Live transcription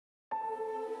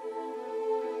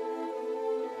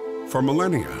For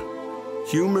millennia,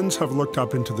 humans have looked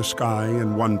up into the sky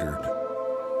and wondered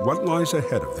what lies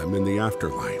ahead of them in the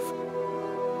afterlife.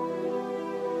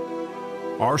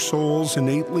 Our souls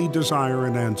innately desire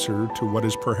an answer to what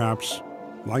is perhaps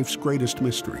life's greatest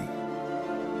mystery.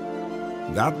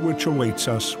 That which awaits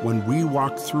us when we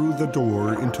walk through the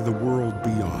door into the world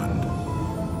beyond.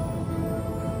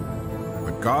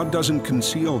 But God doesn't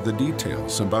conceal the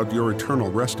details about your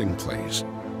eternal resting place.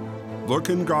 Look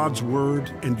in God's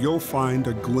Word and you'll find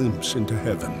a glimpse into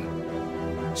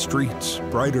heaven. Streets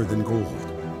brighter than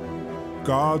gold,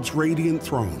 God's radiant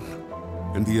throne,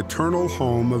 and the eternal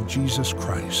home of Jesus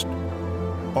Christ.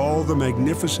 All the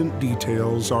magnificent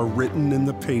details are written in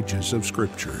the pages of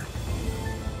Scripture.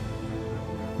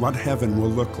 What heaven will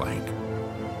look like,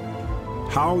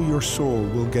 how your soul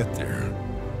will get there,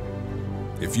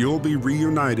 if you'll be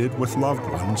reunited with loved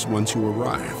ones once you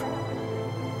arrive,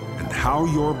 and how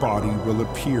your body will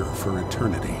appear for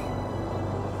eternity.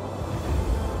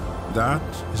 That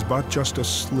is but just a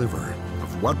sliver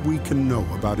of what we can know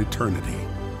about eternity,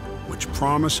 which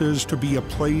promises to be a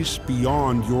place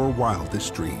beyond your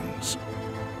wildest dreams.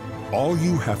 All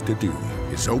you have to do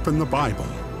is open the Bible,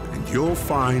 and you'll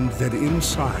find that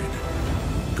inside,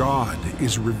 God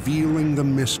is revealing the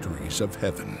mysteries of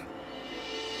heaven.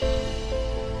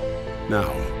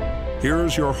 Now,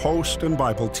 here's your host and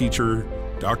Bible teacher,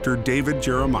 Dr. David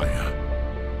Jeremiah.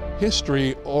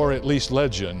 History, or at least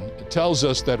legend, tells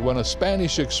us that when a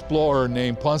Spanish explorer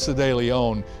named Ponce de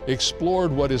Leon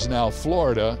explored what is now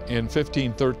Florida in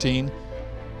 1513,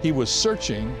 he was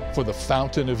searching for the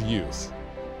Fountain of Youth.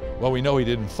 Well, we know he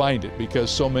didn't find it because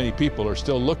so many people are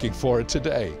still looking for it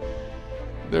today.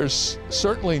 There's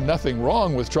certainly nothing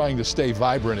wrong with trying to stay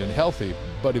vibrant and healthy,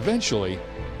 but eventually,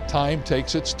 time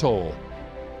takes its toll,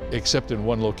 except in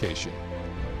one location.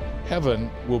 Heaven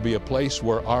will be a place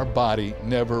where our body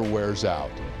never wears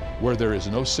out, where there is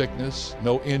no sickness,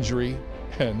 no injury,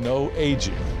 and no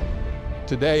aging.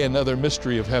 Today, another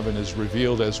mystery of heaven is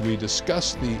revealed as we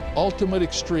discuss the ultimate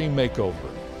extreme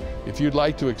makeover. If you'd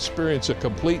like to experience a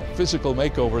complete physical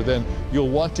makeover, then you'll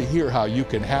want to hear how you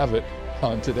can have it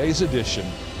on today's edition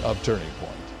of Turning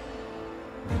Point.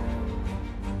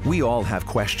 We all have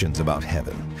questions about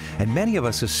heaven, and many of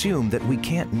us assume that we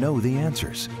can't know the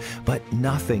answers. But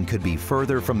nothing could be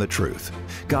further from the truth.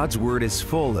 God's Word is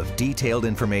full of detailed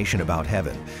information about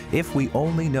heaven, if we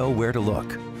only know where to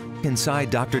look. Inside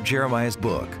Dr. Jeremiah's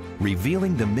book,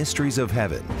 Revealing the Mysteries of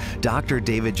Heaven, Dr.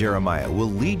 David Jeremiah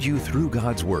will lead you through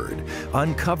God's Word,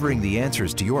 uncovering the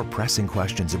answers to your pressing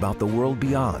questions about the world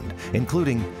beyond,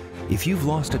 including, if you've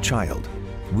lost a child,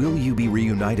 will you be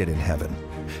reunited in heaven?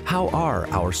 How are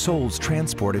our souls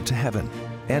transported to heaven?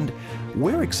 And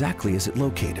where exactly is it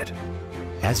located?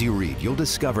 As you read, you'll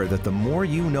discover that the more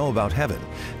you know about heaven,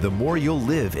 the more you'll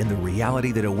live in the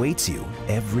reality that awaits you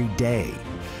every day.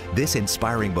 This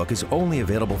inspiring book is only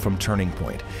available from Turning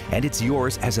Point, and it's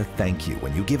yours as a thank you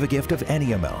when you give a gift of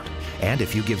any amount. And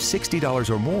if you give $60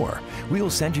 or more, we'll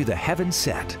send you the Heaven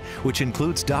Set, which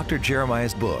includes Dr.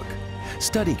 Jeremiah's book,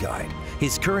 Study Guide,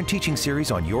 his current teaching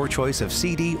series on your choice of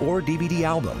CD or DVD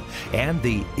album, and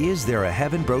the Is There a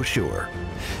Heaven brochure.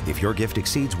 If your gift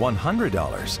exceeds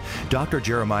 $100, Dr.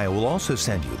 Jeremiah will also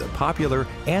send you the popular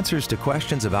Answers to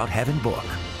Questions About Heaven book.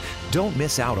 Don't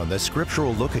miss out on the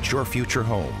scriptural look at your future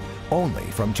home, only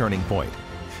from Turning Point.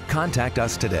 Contact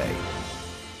us today.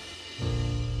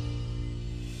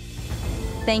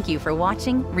 Thank you for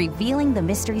watching Revealing the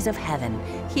Mysteries of Heaven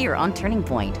here on Turning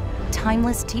Point.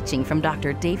 Timeless teaching from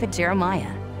Dr. David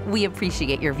Jeremiah. We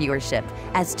appreciate your viewership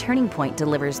as Turning Point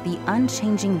delivers the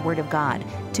unchanging Word of God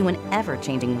to an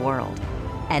ever-changing world.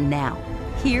 And now,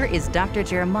 here is Dr.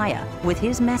 Jeremiah with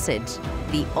his message,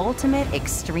 The Ultimate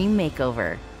Extreme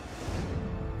Makeover.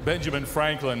 Benjamin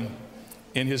Franklin,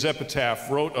 in his epitaph,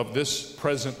 wrote of this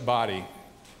present body,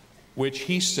 which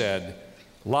he said,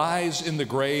 lies in the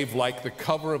grave like the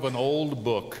cover of an old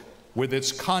book with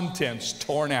its contents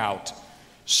torn out,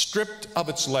 stripped of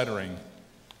its lettering,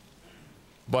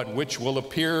 but which will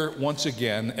appear once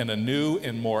again in a new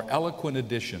and more eloquent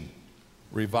edition,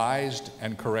 revised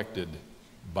and corrected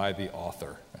by the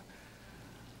author.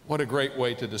 What a great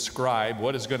way to describe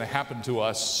what is going to happen to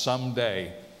us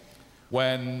someday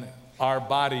when our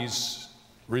bodies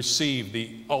receive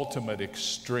the ultimate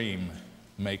extreme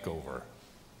makeover.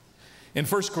 In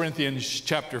 1 Corinthians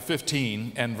chapter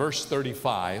 15 and verse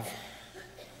 35,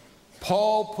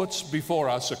 Paul puts before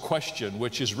us a question,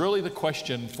 which is really the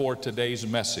question for today's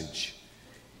message.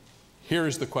 Here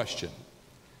is the question.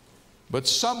 But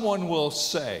someone will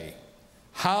say,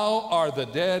 how are the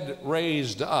dead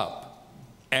raised up,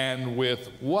 and with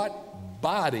what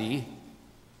body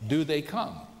do they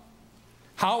come?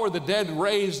 How are the dead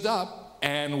raised up,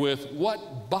 and with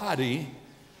what body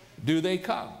do they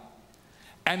come?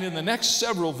 And in the next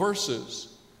several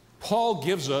verses, Paul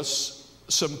gives us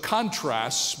some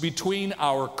contrasts between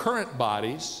our current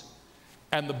bodies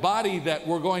and the body that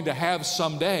we're going to have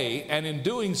someday. And in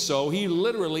doing so, he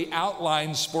literally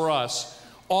outlines for us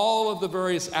all of the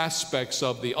various aspects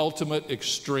of the ultimate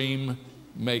extreme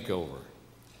makeover.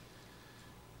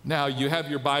 Now, you have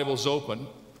your Bibles open,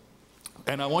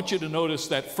 and I want you to notice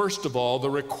that, first of all, the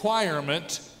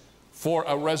requirement for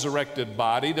a resurrected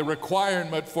body, the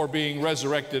requirement for being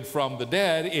resurrected from the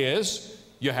dead is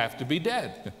you have to be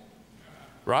dead.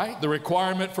 Right? The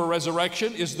requirement for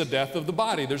resurrection is the death of the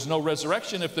body. There's no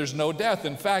resurrection if there's no death.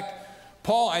 In fact,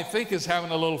 Paul, I think, is having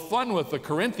a little fun with the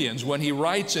Corinthians when he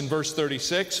writes in verse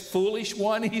 36, foolish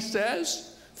one, he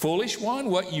says, foolish one,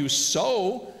 what you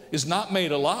sow is not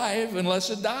made alive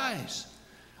unless it dies.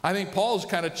 I think Paul's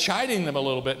kind of chiding them a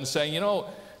little bit and saying, you know,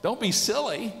 don't be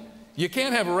silly. You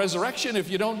can't have a resurrection if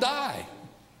you don't die.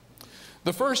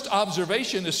 The first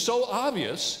observation is so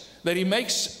obvious that he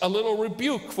makes a little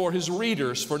rebuke for his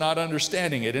readers for not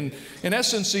understanding it. And in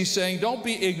essence, he's saying, don't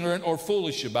be ignorant or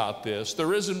foolish about this.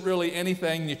 There isn't really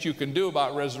anything that you can do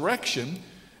about resurrection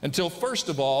until, first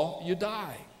of all, you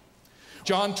die.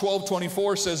 John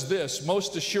 12:24 says this,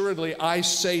 most assuredly I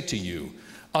say to you,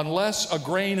 unless a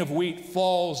grain of wheat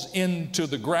falls into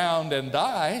the ground and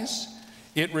dies,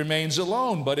 it remains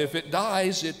alone. But if it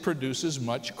dies, it produces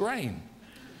much grain.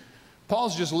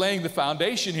 Paul's just laying the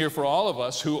foundation here for all of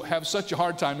us who have such a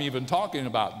hard time even talking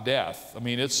about death. I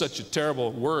mean, it's such a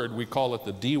terrible word. We call it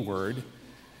the D word.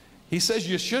 He says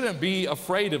you shouldn't be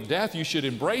afraid of death. You should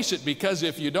embrace it, because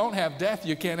if you don't have death,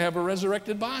 you can't have a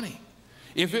resurrected body.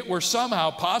 If it were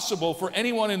somehow possible for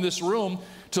anyone in this room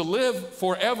to live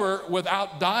forever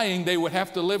without dying, they would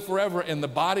have to live forever in the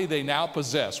body they now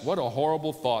possess. What a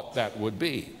horrible thought that would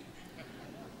be.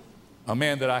 A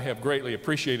man that I have greatly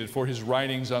appreciated for his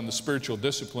writings on the spiritual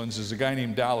disciplines is a guy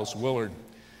named Dallas Willard.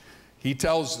 He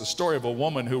tells the story of a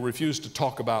woman who refused to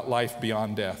talk about life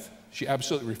beyond death. She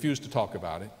absolutely refused to talk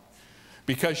about it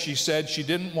because she said she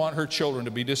didn't want her children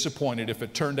to be disappointed if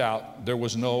it turned out there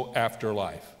was no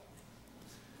afterlife.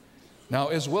 Now,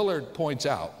 as Willard points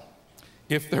out,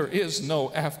 if there is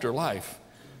no afterlife,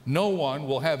 no one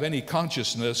will have any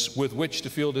consciousness with which to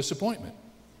feel disappointment.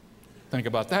 Think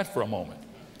about that for a moment.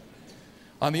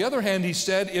 On the other hand, he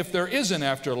said, if there is an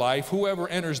afterlife, whoever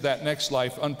enters that next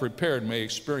life unprepared may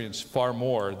experience far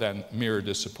more than mere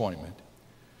disappointment.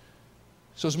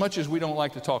 So as much as we don't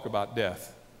like to talk about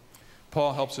death,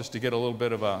 Paul helps us to get a little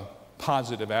bit of a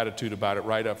positive attitude about it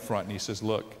right up front. And he says,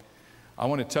 look, I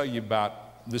want to tell you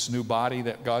about this new body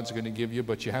that God's going to give you,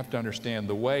 but you have to understand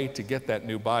the way to get that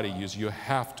new body is you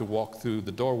have to walk through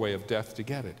the doorway of death to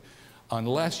get it,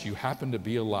 unless you happen to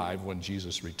be alive when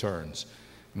Jesus returns.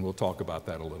 And we'll talk about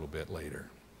that a little bit later.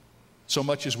 So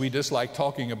much as we dislike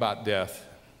talking about death,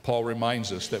 Paul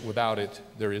reminds us that without it,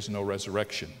 there is no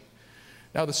resurrection.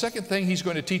 Now, the second thing he's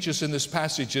going to teach us in this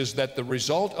passage is that the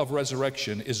result of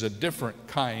resurrection is a different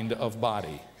kind of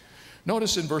body.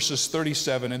 Notice in verses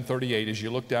 37 and 38, as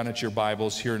you look down at your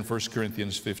Bibles here in 1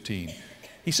 Corinthians 15,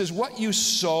 he says, what you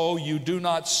sow, you do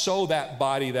not sow that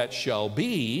body that shall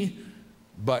be,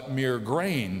 but mere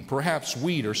grain, perhaps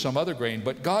wheat or some other grain,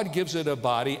 but God gives it a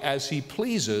body as he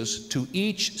pleases, to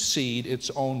each seed its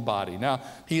own body. Now,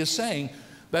 he is saying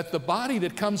that the body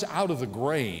that comes out of the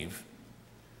grave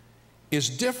is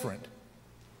different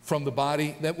from the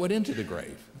body that went into the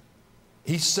grave.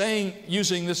 He's saying,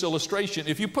 using this illustration,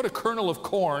 if you put a kernel of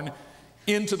corn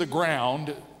into the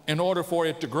ground in order for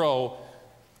it to grow,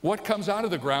 what comes out of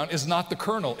the ground is not the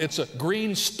kernel. It's a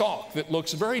green stalk that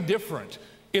looks very different.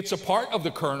 It's a part of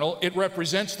the kernel, it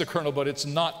represents the kernel, but it's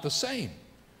not the same.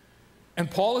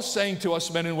 And Paul is saying to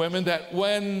us men and women that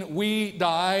when we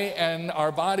die and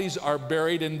our bodies are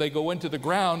buried and they go into the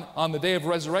ground, on the day of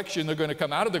resurrection, they're going to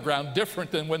come out of the ground different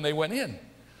than when they went in.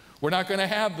 We're not going to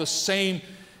have the same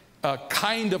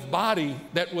kind of body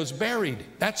that was buried.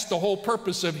 That's the whole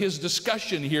purpose of his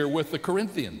discussion here with the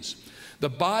Corinthians. The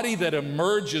body that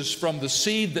emerges from the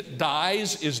seed that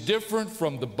dies is different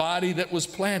from the body that was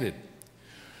planted.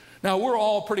 Now, we're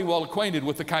all pretty well acquainted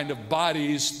with the kind of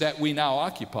bodies that we now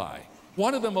occupy.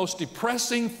 One of the most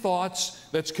depressing thoughts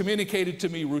that's communicated to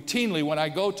me routinely when I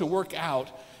go to work out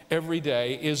every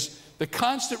day is the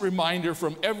constant reminder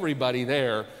from everybody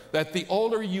there that the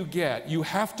older you get, you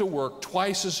have to work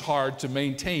twice as hard to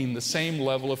maintain the same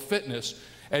level of fitness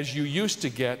as you used to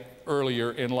get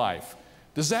earlier in life.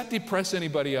 Does that depress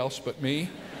anybody else but me?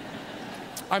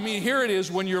 I mean, here it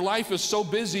is when your life is so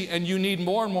busy and you need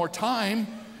more and more time.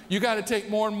 you got to take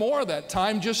more and more of that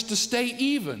time just to stay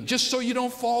even, just so you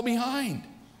don't fall behind.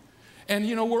 And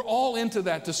you know, we're all into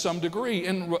that to some degree,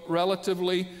 and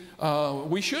relatively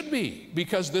we should be,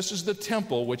 because this is the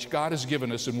temple which God has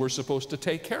given us and we're supposed to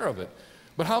take care of it.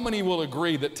 But how many will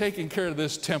agree that taking care of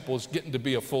this temple is getting to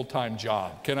be a full-time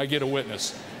job? Can I get a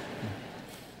witness?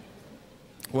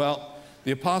 Well,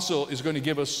 the apostle is going to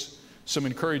give us some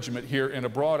encouragement here in a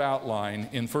broad outline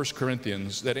in 1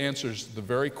 Corinthians that answers the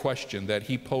very question that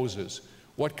he poses.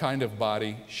 What kind of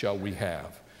body shall we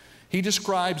have? He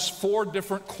describes 4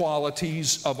 different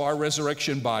qualities of our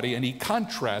resurrection body, and he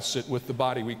contrasts it with the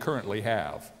body we currently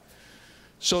have.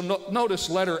 So notice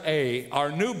letter A,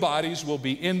 our new bodies will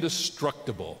be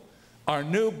indestructible. Our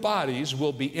new bodies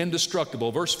will be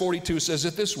indestructible. Verse 42 says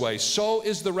it this way, so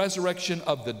is the resurrection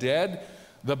of the dead.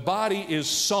 The body is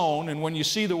sown, and when you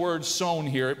see the word sown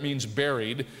here, it means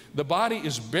buried. The body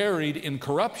is buried in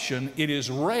corruption. It is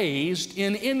raised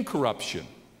in incorruption.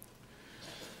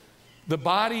 The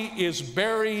body is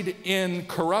buried in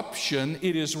corruption.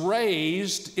 It is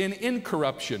raised in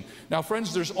incorruption. Now,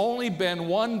 friends, there's only been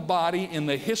one body in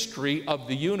the history of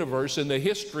the universe, in the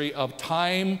history of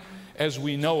time as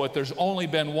we know it. There's only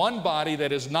been one body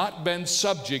that has not been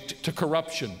subject to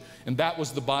corruption, and that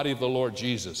was the body of the Lord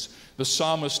Jesus. The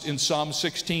psalmist in Psalm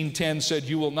 16:10 said,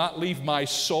 you will not leave my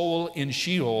soul in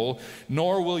Sheol,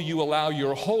 nor will you allow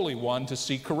your Holy One to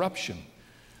see corruption.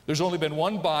 There's only been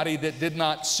one body that did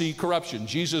not see corruption.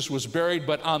 Jesus was buried,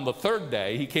 but on the 3rd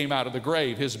day, he came out of the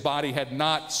grave. His body had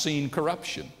not seen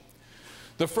corruption.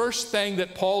 The first thing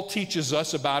that Paul teaches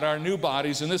us about our new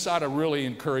bodies, and this ought to really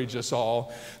encourage us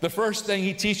all, the first thing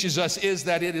he teaches us is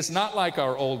that it is not like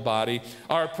our old body.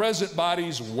 Our present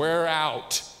bodies wear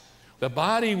out. The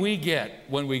body we get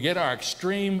when we get our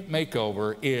extreme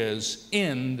makeover is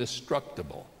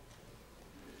indestructible.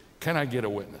 Can I get a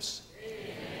witness?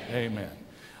 Amen. Amen.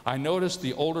 I notice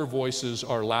the older voices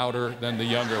are louder than the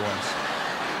younger ones.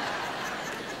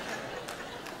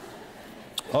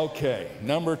 Okay,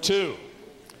 number 2,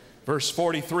 verse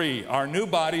 43, our new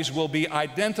bodies will be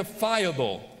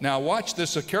identifiable. Now watch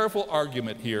this, a careful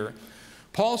argument here.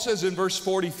 Paul says in verse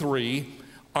 43,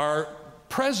 our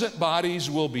present bodies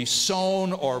will be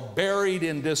sown or buried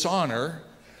in dishonor,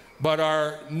 but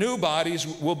our new bodies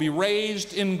will be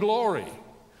raised in glory.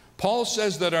 Paul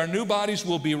says that our new bodies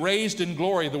will be raised in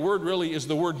glory. The word really is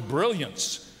the word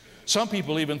brilliance. Some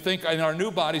people even think our new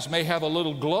bodies may have a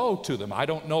little glow to them. I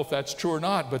don't know if that's true or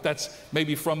not, but that's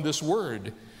maybe from this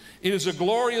word. It is a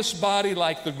glorious body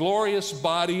like the glorious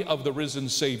body of the risen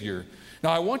Savior. Now,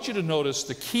 I want you to notice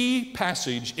the key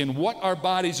passage in what our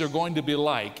bodies are going to be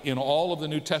like in all of the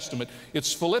New Testament.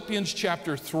 It's Philippians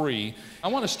chapter 3. I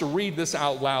want us to read this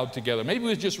out loud together. Maybe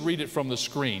we'll just read it from the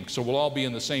screen so we'll all be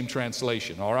in the same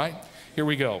translation, all right? Here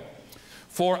we go.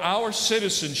 For our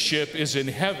citizenship is in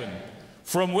heaven,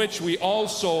 from which we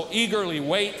also eagerly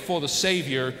wait for the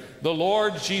Savior, the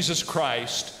Lord Jesus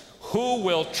Christ, who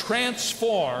will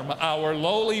transform our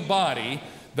lowly body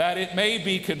that it may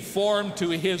be conformed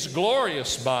to his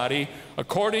glorious body,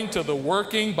 according to the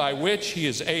working by which he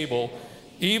is able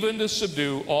even to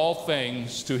subdue all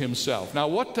things to himself. Now,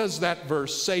 what does that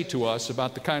verse say to us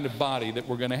about the kind of body that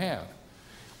we're going to have?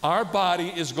 Our body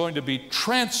is going to be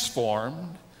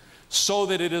transformed so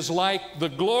that it is like the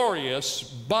glorious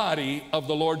body of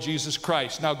the Lord Jesus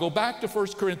Christ. Now, go back to 1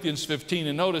 Corinthians 15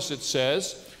 and notice it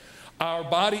says, our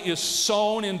body is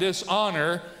sown in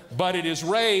dishonor, but it is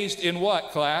raised in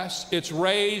what, class? It's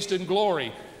raised in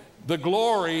glory. The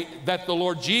glory that the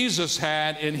Lord Jesus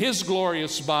had in his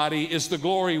glorious body is the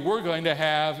glory we're going to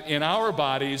have in our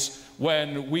bodies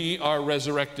when we are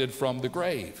resurrected from the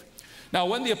grave. Now,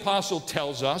 when the apostle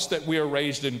tells us that we are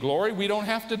raised in glory, we don't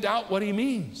have to doubt what he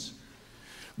means.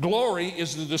 Glory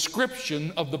is the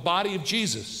description of the body of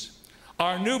Jesus.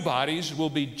 Our new bodies will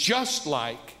be just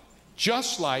like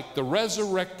the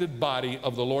resurrected body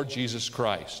of the Lord Jesus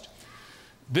Christ.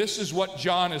 This is what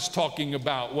John is talking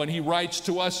about when he writes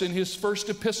to us in his first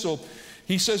epistle.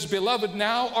 He says, beloved,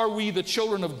 now are we the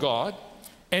children of God,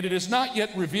 and it is not yet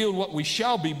revealed what we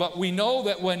shall be, but we know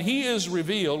that when he is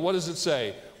revealed, what does it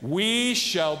say? We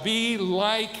shall be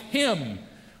like him,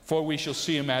 for we shall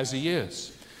see him as he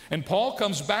is. And Paul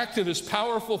comes back to this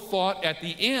powerful thought at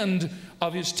the end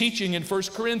of his teaching in 1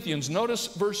 Corinthians. Notice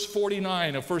verse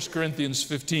 49 of 1 Corinthians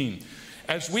 15.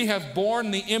 As we have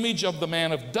borne the image of the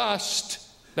man of dust,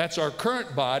 that's our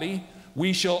current body,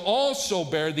 we shall also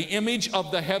bear the image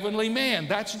of the heavenly man.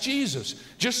 That's Jesus.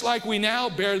 Just like we now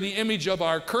bear the image of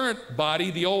our current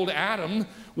body, the old Adam,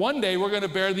 one day we're going to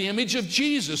bear the image of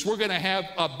Jesus. We're going to have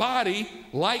a body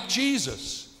like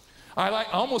Jesus. I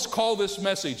almost call this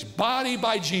message, Body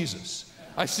by Jesus.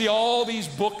 I see all these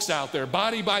books out there,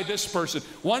 body by this person.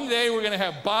 One day we're going to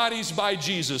have bodies by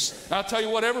Jesus. I'll tell you,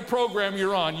 whatever program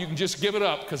you're on, you can just give it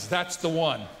up because that's the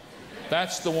one.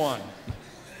 That's the one.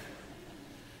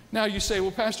 Now you say,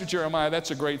 well, Pastor Jeremiah,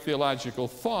 that's a great theological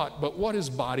thought, but what is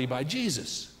body by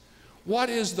Jesus? What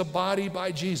is the body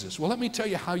by Jesus? Well, let me tell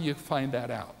you how you find that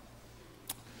out.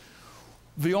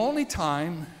 The only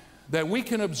time that we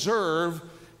can observe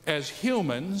as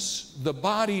humans the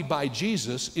body by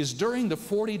Jesus is during the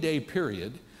 40-day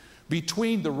period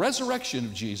between the resurrection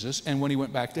of Jesus and when he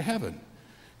went back to heaven.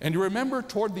 And you remember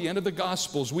toward the end of the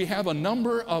Gospels, we have a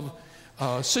number of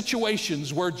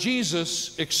situations where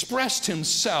Jesus expressed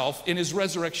himself in his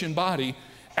resurrection body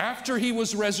after he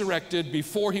was resurrected,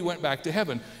 before he went back to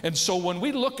heaven. And so when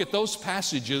we look at those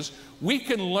passages, we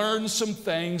can learn some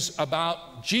things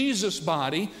about Jesus'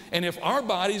 body, and if our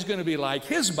body is going to be like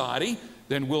his body,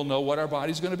 then we'll know what our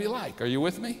body's going to be like. Are you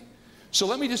with me? So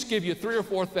let me just give you 3 or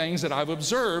 4 things that I've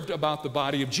observed about the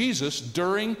body of Jesus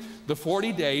during the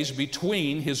 40 days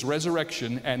between his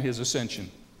resurrection and his ascension.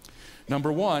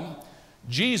 Number 1,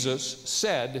 Jesus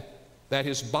said that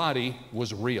his body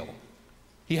was real.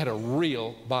 He had a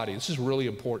real body. This is really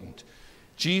important.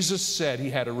 Jesus said he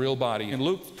had a real body. In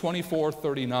Luke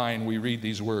 24:39, we read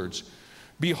these words,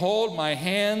 "Behold my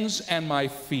hands and my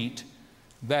feet,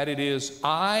 that it is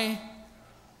I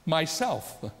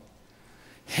myself.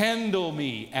 Handle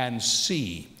me and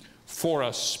see, for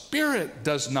a spirit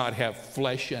does not have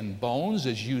flesh and bones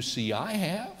as you see I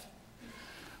have."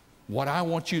 What I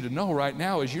want you to know right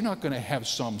now is you're not going to have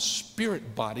some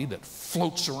spirit body that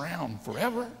floats around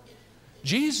forever.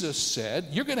 Jesus said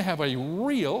you're going to have a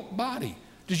real body.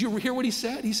 Did you hear what he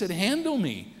said? He said, handle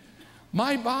me.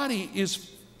 My body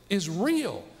is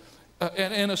real.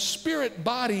 And a spirit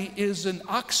body is an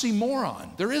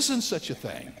oxymoron. There isn't such a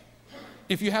thing.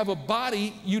 If you have a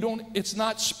body, it's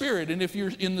not spirit. And if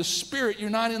you're in the spirit, you're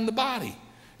not in the body.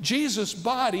 Jesus'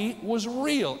 body was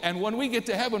real. And when we get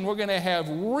to heaven, we're going to have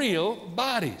real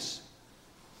bodies.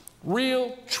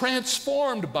 Real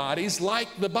transformed bodies like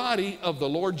the body of the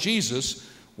Lord Jesus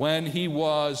when he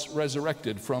was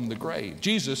resurrected from the grave.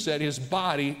 Jesus said his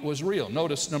body was real.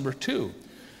 Notice number 2.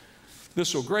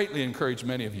 This will greatly encourage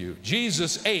many of you.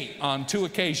 Jesus ate on 2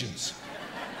 occasions.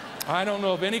 I don't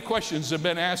know if any questions have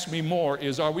been asked me more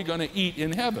is, are we going to eat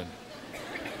in heaven?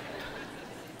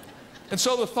 And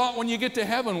so the thought when you get to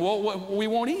heaven, well, we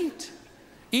won't eat.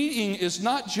 Eating is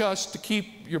not just to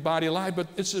keep your body alive, but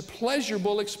it's a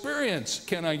pleasurable experience.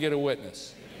 Can I get a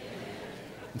witness?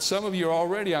 And some of you are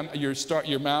already,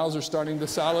 your mouths are starting to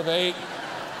salivate,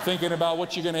 thinking about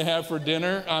what you're going to have for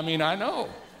dinner. I mean, I know.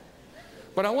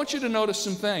 But I want you to notice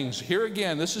some things. Here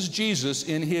again, this is Jesus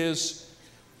in his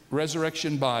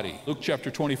resurrection body. Luke chapter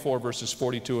 24, verses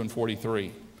 42 and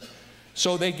 43.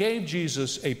 So they gave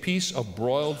Jesus a piece of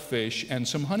broiled fish and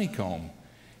some honeycomb,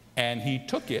 and he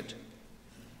took it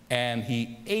and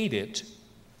he ate it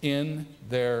in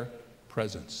their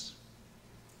presence.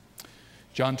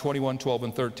 John 21:12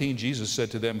 and 13, Jesus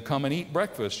said to them, "Come and eat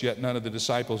breakfast." Yet none of the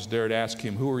disciples dared ask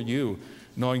him, "Who are you?"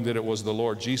 knowing that it was the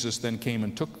Lord. Jesus then came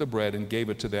and took the bread and gave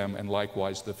it to them, and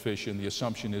likewise the fish. And the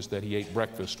assumption is that he ate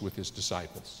breakfast with his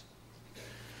disciples.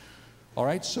 All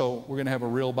right, so we're going to have a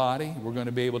real body. We're going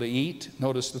to be able to eat.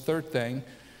 Notice the 3rd thing.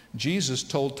 Jesus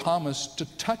told Thomas to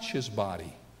touch his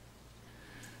body.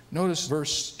 Notice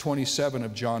verse 27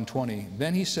 of John 20.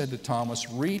 Then he said to Thomas,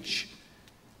 "Reach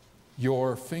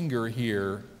your finger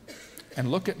here and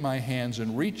look at my hands,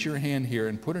 and reach your hand here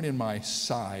and put it in my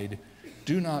side.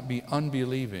 Do not be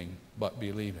unbelieving, but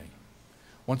believing."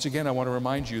 Once again, I want to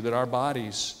remind you that our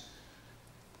bodies,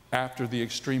 after the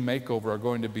extreme makeover, are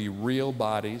going to be real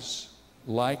bodies,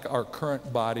 like our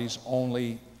current bodies,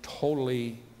 only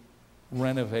totally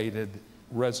renovated,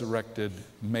 resurrected,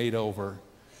 made over.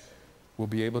 We'll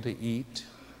be able to eat.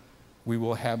 We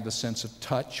will have the sense of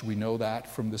touch. We know that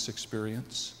from this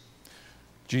experience.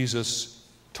 Jesus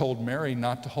told Mary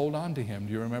not to hold on to him.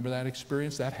 Do you remember that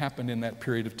experience? That happened in that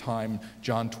period of time.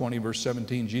 John 20, verse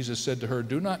 17, Jesus said to her,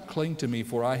 "Do not cling to me,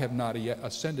 for I have not yet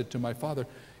ascended to my Father."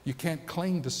 You can't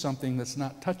cling to something that's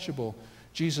not touchable.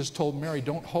 Jesus told Mary,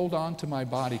 "Don't hold on to my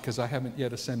body because I haven't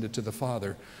yet ascended to the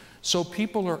Father." So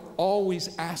people are always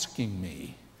asking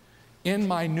me, in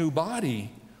my new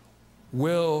body,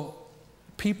 will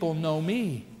people know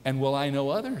me and will I know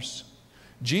others?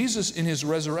 Jesus in his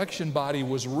resurrection body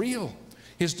was real.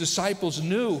 His disciples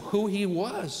knew who he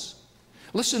was.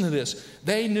 Listen to this.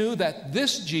 They knew that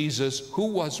this Jesus who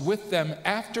was with them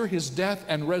after his death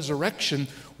and resurrection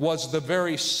was the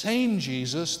very same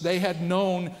Jesus they had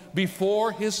known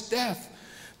before his death.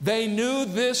 They knew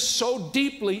this so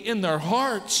deeply in their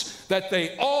hearts that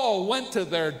they all went to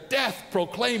their death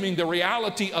proclaiming the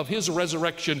reality of his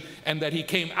resurrection and that he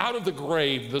came out of the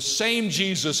grave, the same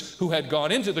Jesus who had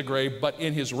gone into the grave, but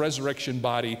in his resurrection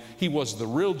body. He was the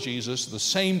real Jesus, the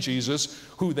same Jesus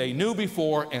who they knew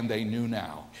before and they knew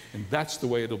now. And that's the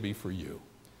way it'll be for you.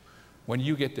 When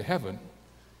you get to heaven,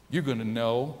 you're going to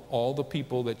know all the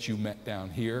people that you met down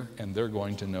here, and they're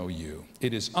going to know you.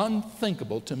 It is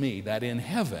unthinkable to me that in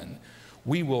heaven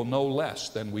we will know less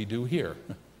than we do here.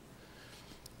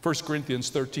 1 Corinthians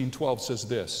 13:12 says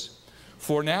this,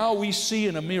 "For now we see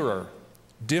in a mirror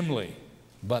dimly,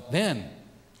 but then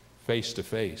face to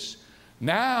face.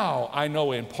 Now I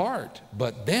know in part,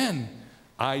 but then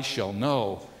I shall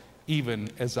know,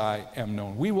 even as I am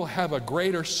known." We will have a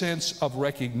greater sense of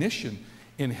recognition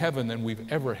in heaven than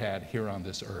we've ever had here on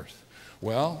this earth.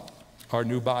 Well, our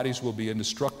new bodies will be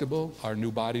indestructible. Our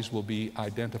new bodies will be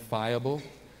identifiable.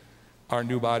 Our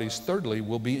new bodies, thirdly,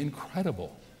 will be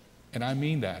incredible. And I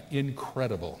mean that,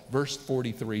 incredible. Verse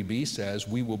 43b says,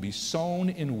 "We will be sown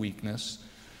in weakness.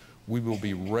 We will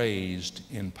be raised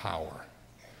in power."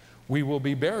 We will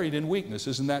be buried in weakness.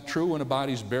 Isn't that true? When a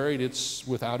body's buried, it's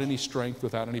without any strength,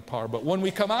 without any power. But when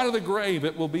we come out of the grave,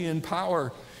 it will be in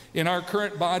power. In our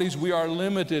current bodies, we are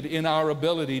limited in our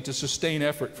ability to sustain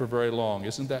effort for very long.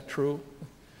 Isn't that true?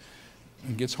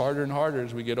 It gets harder and harder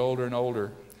as we get older and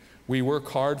older. We work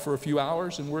hard for a few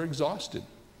hours and we're exhausted.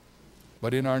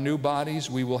 But in our new bodies,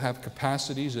 we will have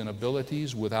capacities and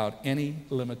abilities without any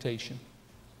limitation.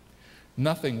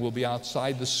 Nothing will be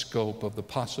outside the scope of the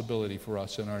possibility for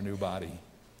us in our new body.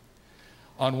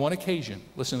 On one occasion,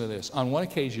 listen to this, on one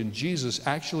occasion, Jesus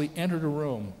actually entered a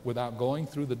room without going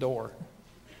through the door.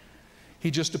 He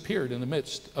just appeared in the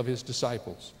midst of his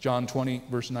disciples. John 20,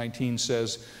 verse 19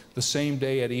 says, "The same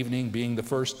day at evening, being the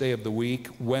first day of the week,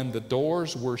 when the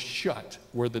doors were shut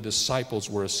where the disciples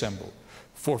were assembled,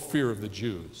 for fear of the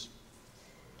Jews,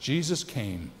 Jesus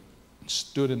came and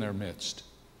stood in their midst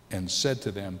and said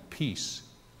to them, 'Peace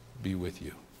be with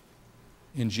you.'"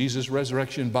 In Jesus'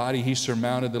 resurrection body, he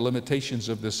surmounted the limitations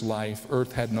of this life.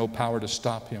 Earth had no power to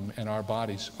stop him, and our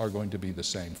bodies are going to be the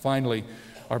same. Finally,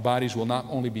 our bodies will not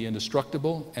only be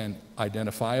indestructible and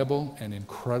identifiable and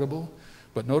incredible,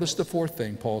 but notice the fourth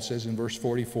thing Paul says in verse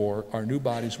 44, our new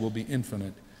bodies will be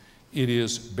infinite. It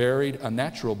is buried a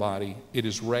natural body. It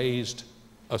is raised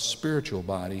a spiritual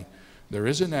body. There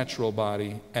is a natural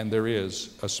body and there is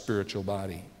a spiritual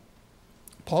body.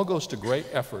 Paul goes to great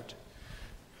effort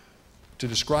to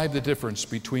describe the difference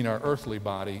between our earthly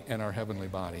body and our heavenly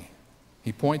body.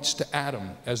 He points to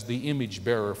Adam as the image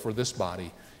bearer for this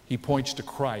body. He points to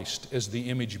Christ as the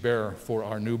image bearer for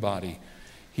our new body.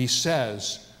 He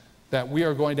says that we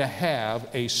are going to have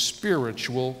a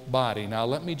spiritual body. Now,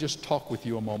 let me just talk with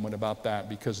you a moment about that,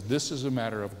 because this is a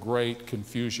matter of great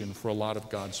confusion for a lot of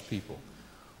God's people.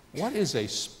 What is a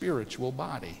spiritual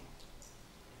body?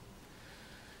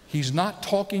 He's not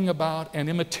talking about an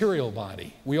immaterial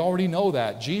body. We already know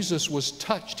that. Jesus was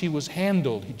touched. He was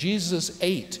handled. Jesus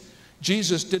ate.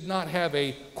 Jesus did not have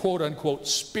a quote-unquote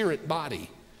spirit body.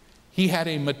 He had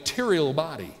a material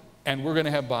body, and we're going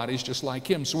to have bodies just like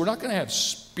him. So we're not going to have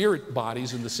spirit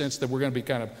bodies in the sense that we're going to be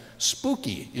kind of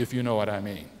spooky, if you know what I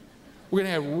mean. We're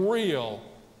going to have real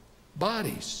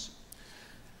bodies.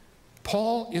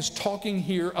 Paul is talking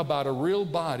here about a real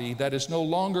body that is no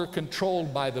longer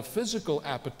controlled by the physical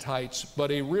appetites, but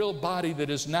a real body that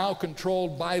is now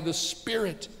controlled by the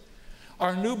Spirit.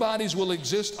 Our new bodies will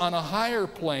exist on a higher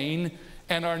plane,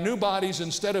 and our new bodies,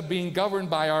 instead of being governed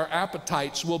by our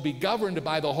appetites, will be governed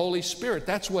by the Holy Spirit.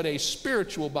 That's what a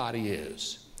spiritual body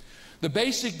is. The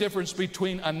basic difference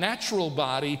between a natural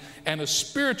body and a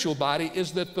spiritual body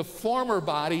is that the former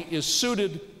body is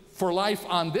suited for life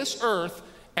on this earth,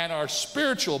 and our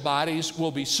spiritual bodies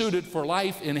will be suited for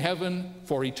life in heaven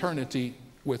for eternity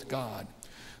with God.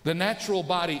 The natural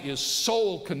body is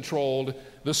soul-controlled.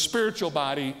 The spiritual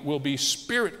body will be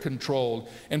spirit-controlled.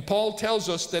 And Paul tells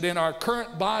us that in our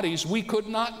current bodies, we could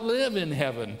not live in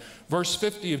heaven. Verse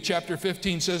 50 of chapter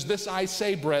 15 says, "This I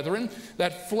say, brethren,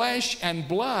 that flesh and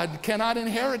blood cannot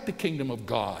inherit the kingdom of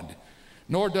God,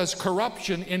 nor does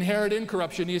corruption inherit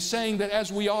incorruption." He is saying that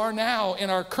as we are now in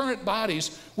our current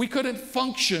bodies, we couldn't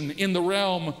function in the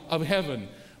realm of heaven.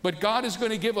 But God is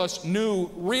going to give us new,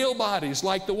 real bodies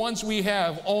like the ones we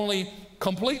have, only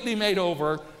completely made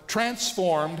over,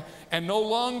 transformed, and no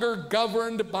longer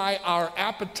governed by our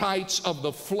appetites of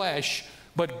the flesh,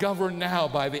 but governed now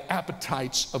by the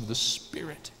appetites of the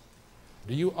Spirit.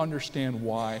 Do you understand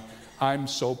why I'm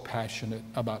so passionate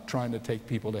about trying to take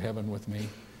people to heaven with me?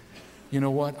 You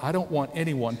know what? I don't want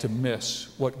anyone to miss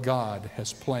what God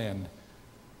has planned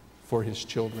for his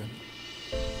children.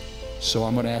 So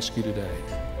I'm going to ask you today,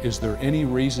 is there any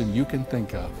reason you can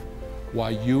think of why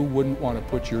you wouldn't want to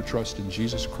put your trust in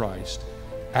Jesus Christ,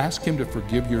 ask him to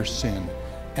forgive your sin,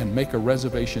 and make a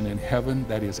reservation in heaven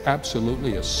that is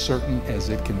absolutely as certain as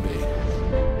it can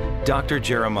be? Dr.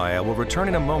 Jeremiah will return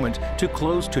in a moment to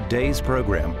close today's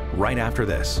program right after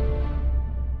this.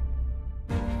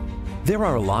 There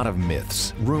are a lot of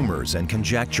myths, rumors, and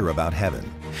conjecture about heaven.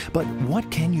 But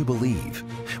what can you believe?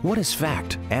 What is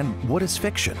fact and what is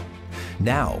fiction?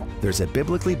 Now, there's a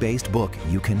biblically based book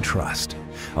you can trust.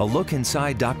 A look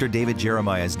inside Dr. David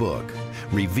Jeremiah's book,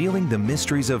 Revealing the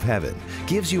Mysteries of Heaven,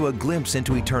 gives you a glimpse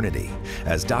into eternity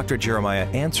as Dr. Jeremiah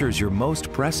answers your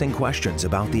most pressing questions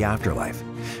about the afterlife.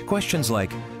 Questions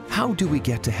like, how do we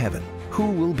get to heaven? Who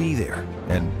will be there?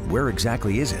 And where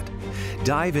exactly is it?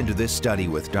 Dive into this study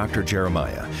with Dr.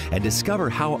 Jeremiah and discover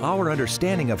how our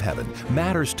understanding of heaven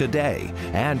matters today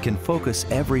and can focus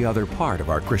every other part of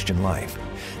our Christian life.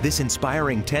 This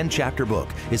inspiring 10-chapter book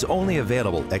is only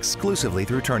available exclusively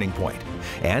through Turning Point,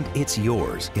 and it's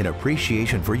yours in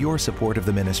appreciation for your support of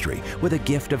the ministry with a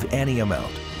gift of any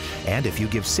amount. And if you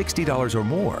give $60 or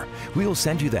more, we'll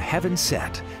send you the Heaven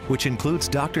Set, which includes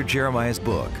Dr. Jeremiah's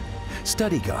book,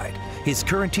 study guide, his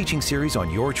current teaching series on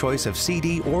your choice of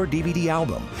CD or DVD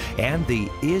album, and the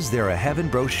Is There a Heaven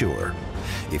brochure.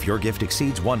 If your gift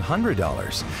exceeds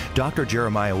 $100, Dr.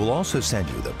 Jeremiah will also send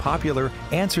you the popular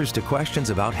Answers to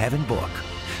Questions About Heaven book.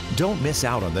 Don't miss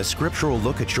out on the scriptural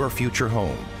look at your future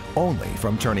home, only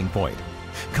from Turning Point.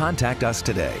 Contact us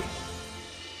today.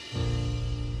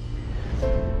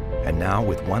 And now,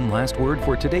 with one last word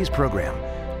for today's program,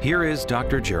 here is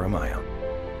Dr. Jeremiah.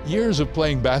 Years of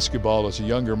playing basketball as a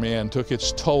younger man took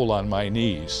its toll on my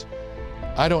knees.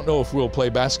 I don't know if we'll play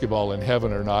basketball in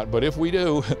heaven or not, but if we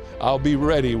do, I'll be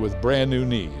ready with brand new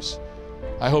knees.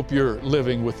 I hope you're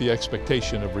living with the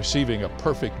expectation of receiving a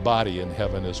perfect body in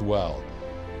heaven as well.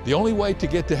 The only way to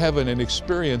get to heaven and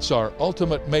experience our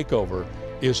ultimate makeover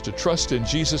is to trust in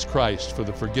Jesus Christ for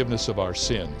the forgiveness of our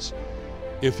sins.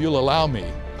 If you'll allow me,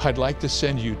 I'd like to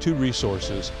send you 2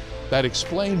 resources that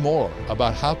explain more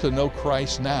about how to know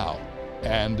Christ now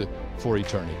and for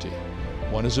eternity.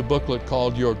 One is a booklet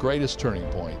called Your Greatest Turning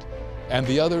Point, and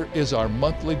the other is our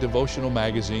monthly devotional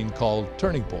magazine called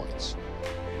Turning Points.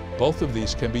 Both of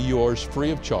these can be yours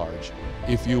free of charge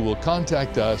if you will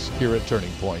contact us here at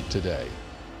Turning Point today.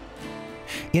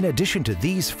 In addition to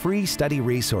these free study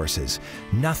resources,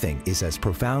 nothing is as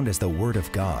profound as the Word of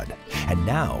God. And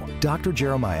now, Dr.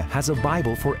 Jeremiah has a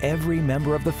Bible for every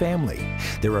member of the family.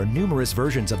 There are numerous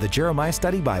versions of the Jeremiah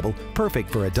Study Bible, perfect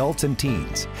for adults and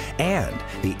teens. And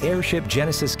the Airship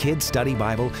Genesis Kids Study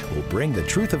Bible will bring the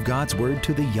truth of God's Word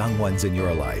to the young ones in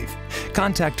your life.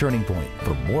 Contact Turning Point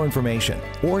for more information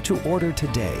or to order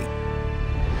today.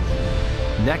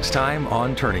 Next time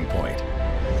on Turning Point.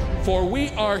 For we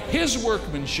are his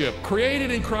workmanship, created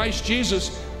in Christ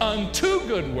Jesus unto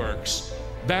good works,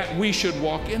 that we should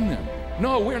walk in them.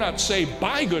 No, we're not saved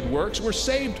by good works. We're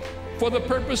saved for the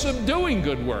purpose of doing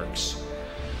good works.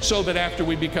 So that after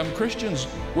we become Christians,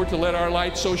 we're to let our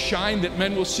light so shine that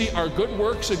men will see our good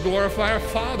works and glorify our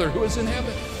Father who is in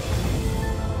heaven.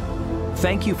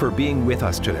 Thank you for being with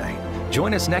us today.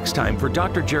 Join us next time for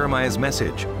Dr. Jeremiah's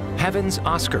message, Heaven's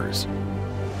Oscars,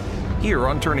 here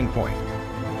on Turning Point.